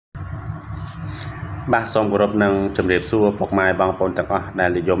បាទសូមគោរពនឹងជំរាបសួរពុកម៉ែបងប្អូនទាំងអស់ដែល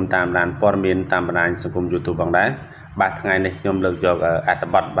និយមតាមដានព័ត៌មានតាមបណ្ដាញសង្គម YouTube ផងដែរបាទថ្ងៃនេះខ្ញុំលើកយកអត្ថ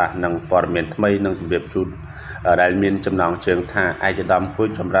បទបាទនឹងព័ត៌មានថ្មីនឹងជំរាបជូនដែលមានចំណងជើងថាឯកឧត្តមគូច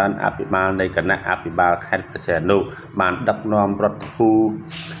ចម្រើនអភិបាលនៃគណៈអភិបាលខេត្តព្រះសីហនុបានដឹកនាំរដ្ឋភូ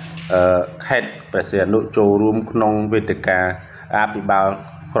ខេត្តព្រះសីហនុចូលរួមក្នុងវេទិកាអភិបាល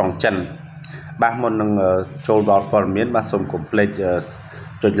ក្រុងចិនបាទមុននឹងចូលដល់ព័ត៌មានបាទសូមកុំភ្លេច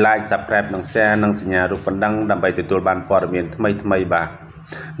ចុច like subscribe និង share និងសញ្ញារូបបណ្ដឹងដើម្បីទទួលបានព័ត៌មានថ្មីបាទ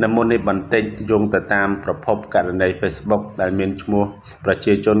នៅមុននេះបន្តិចយោងទៅតាមប្រភពករណី Facebook ដែលមានឈ្មោះប្រ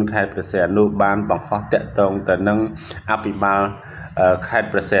ជាជនខេត្តព្រះសីហនុបានបង្ហោះតាក់ទងទៅនឹងអភិបាលខេត្ត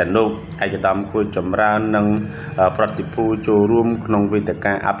ព្រះសីហនុឯកឧត្តមគួចចម្រើននិងប្រតិភូចូលរួមក្នុងវេទិ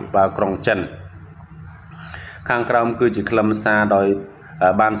កាអភិបាលក្រុងចិនខាងក្រោមគឺជាខ្លឹមសារដោយ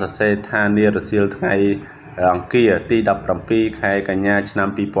បានសរសេរថានារសៀលថ្ងៃអង្គារទី17ខែកញ្ញាឆ្នាំ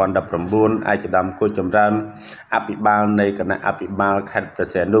2019ឯកឧត្តមគួចចម្រើនអភិបាលនៃគណៈអភិបាលខេត្តព្រះ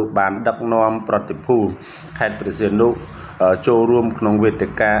សីហនុបានដឹកនាំប្រតិភូខេត្តព្រះសីហនុចូលរួមក្នុងវេទិ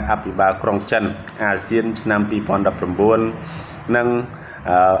កាអភិបាលក្រុងចិនអាស៊ានឆ្នាំ2019និង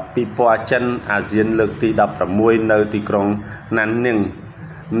ពិព័រណ៍ចិនអាស៊ានលើកទី16នៅទីក្រុងណាននីង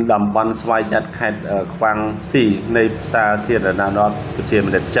តំបន់ស្វ័យយ័តខេត្តខ្វាំងស៊ីនៃសាធារណរដ្ឋប្រជា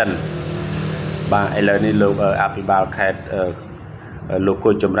មានិតចិនបាទឥឡូវនេះលោកអភិបាលខេត្តលោក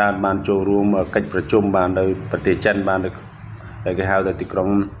គួចចម្រើនបានចូលរួមកិច្ចប្រជុំបាននៅប្រទេសចិនបានគេហៅទៅទីក្រុង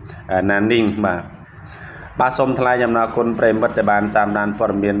ណាននីងបាទសូមថ្លែងអំណរគុណប្រិយមិត្តដែលបានតាមដានព័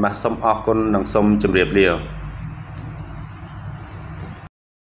ត៌មានបាទសូមអរគុណនិងសូមជម្រាបលា